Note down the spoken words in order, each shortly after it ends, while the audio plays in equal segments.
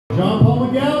John Paul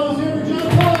McGowan is here for John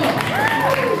Paul.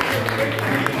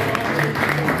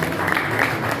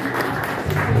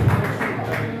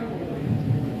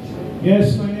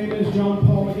 Yes, my name is John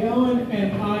Paul McGowan,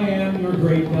 and I am your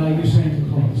great value Santa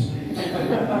Claus.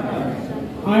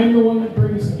 I am the one that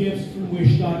brings the gifts from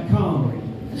Wish.com.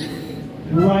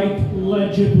 Write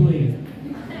legibly.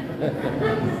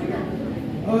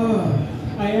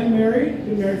 I am married,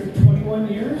 been married for 21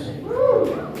 years.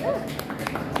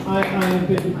 I have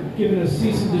been given a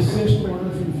cease and desist order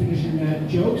from finishing that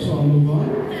joke, so I'll move on.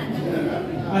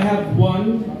 I have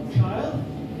one child,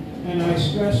 and I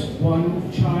stress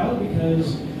one child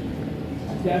because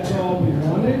that's all we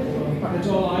wanted. That's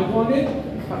all I wanted.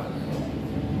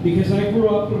 Because I grew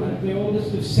up with the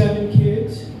oldest of 7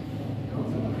 kids,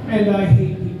 and I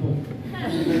hate people.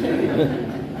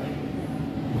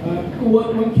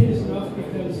 One kid is enough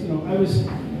because, you know, I was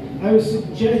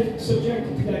subjected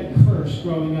to that curse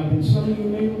growing up, and some of you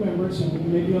may remember it, some of you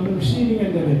may be on the receiving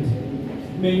end of it.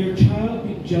 May your child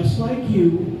be just like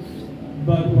you,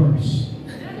 but worse.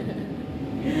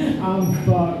 I'm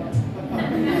fucked.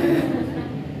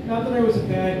 Not that I was a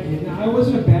bad kid. Now, I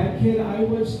wasn't a bad kid, I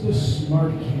was the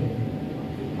smart kid.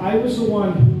 I was the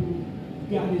one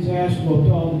who got his ass whooped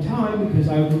all the time because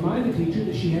I would remind the teacher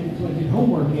that she hadn't collected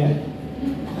homework yet,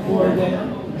 or that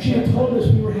she had told us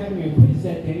we were having a quiz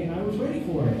that day and I was ready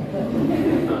for it.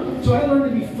 So I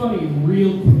learned to be funny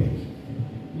real quick.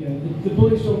 You know, the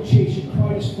bullies don't chase you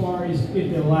quite as far as if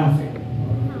they're laughing.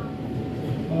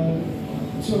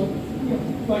 So, you know,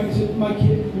 like I said, one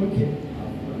kid,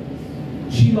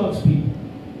 she loves people.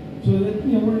 So that,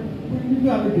 you know, we've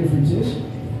got our differences.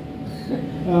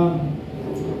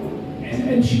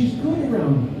 And she's good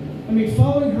around me. I mean,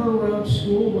 following her around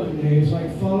school one day is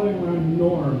like following around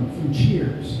Norm from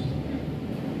Cheers.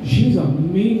 She's a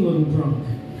mean little drunk.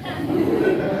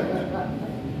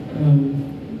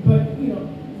 But, you know,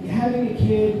 having a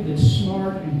kid that's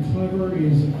smart and clever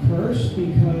is a curse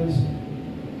because,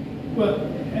 well,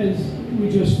 as we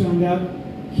just found out,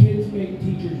 kids make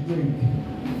teachers drink.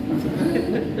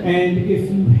 And if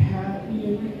you have, you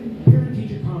know,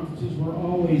 parent-teacher conferences were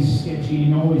always sketchy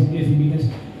and always iffy because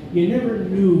you never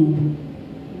knew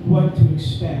what to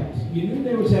expect. You knew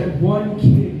there was that one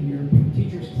kid in your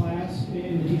teacher's class,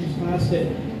 that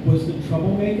was the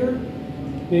troublemaker.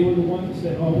 They were the ones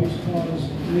that always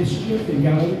caused mischief and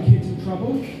got other kids in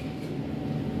trouble.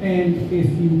 And if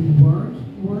you weren't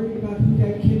worried about who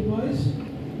that kid was,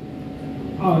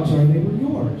 odds are they were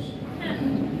yours.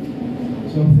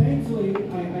 So thankfully,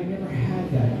 I never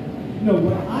had that. No,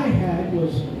 what I had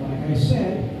was, like I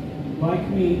said, like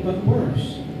me, but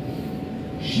worse.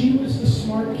 She was the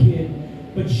smart kid,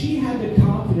 but she had the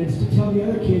confidence to tell the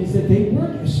other kids that they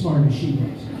weren't as smart as she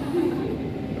was.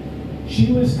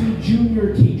 She was the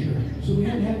junior teacher, so the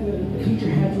teacher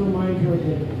had to remind her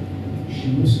that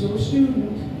she was still a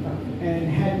student and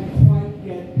hadn't quite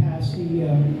yet passed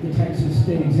the Texas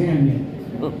State exam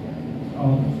yet.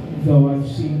 Though I've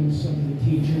seen some of the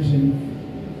teachers and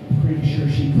pretty sure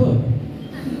she could.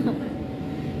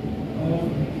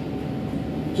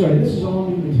 Sorry, this is all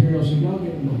new material, so y'all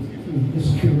get this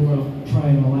is where I'll try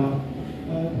it all out.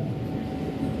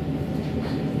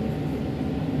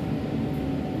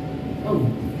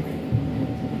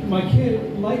 My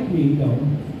kid, like me though,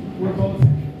 we're both,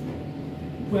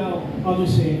 well, I'll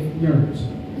just say nerds.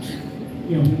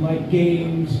 You know, we like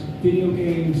games, video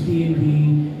games,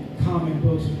 D&D, comic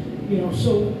books, you know,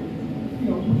 so, you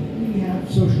know, we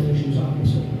have social issues,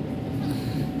 obviously.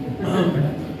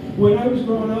 When I was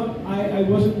growing up, I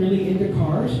wasn't really into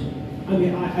cars. I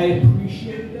mean, I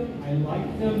appreciated them, I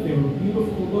liked them, they were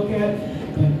beautiful to look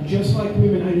at, but just like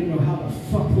women, I didn't know how the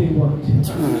fuck they worked.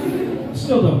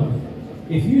 Still don't.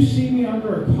 If you see me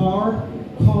under a car,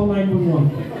 call 911,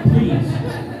 please.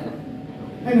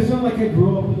 And it's not like I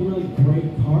grew up with a really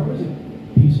great car. It was a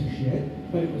piece of shit,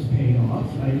 but it was paid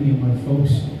off. You know, my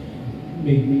folks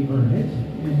made me earn it,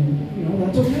 and you know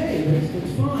that's okay.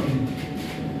 That's fine.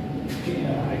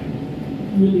 Yeah, I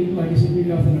really, like I said, knew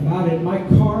nothing about it. My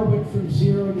car went from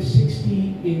 0 to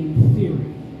 60 in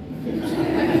theory.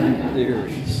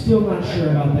 Still not sure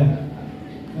about that.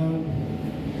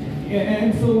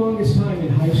 And for the longest time in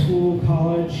high school,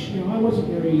 college, you know, I wasn't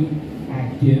very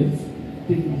active.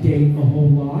 Didn't date a whole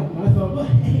lot, and I thought, well,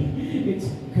 hey, it's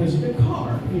because of the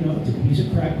car. You know, it's a piece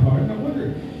of crap car. And I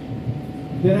wondered.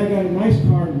 Then I got a nice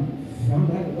car and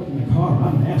found out it wasn't a car.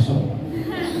 I'm an asshole.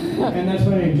 And that's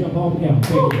my name, John Paul McGowan.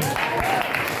 Thank you.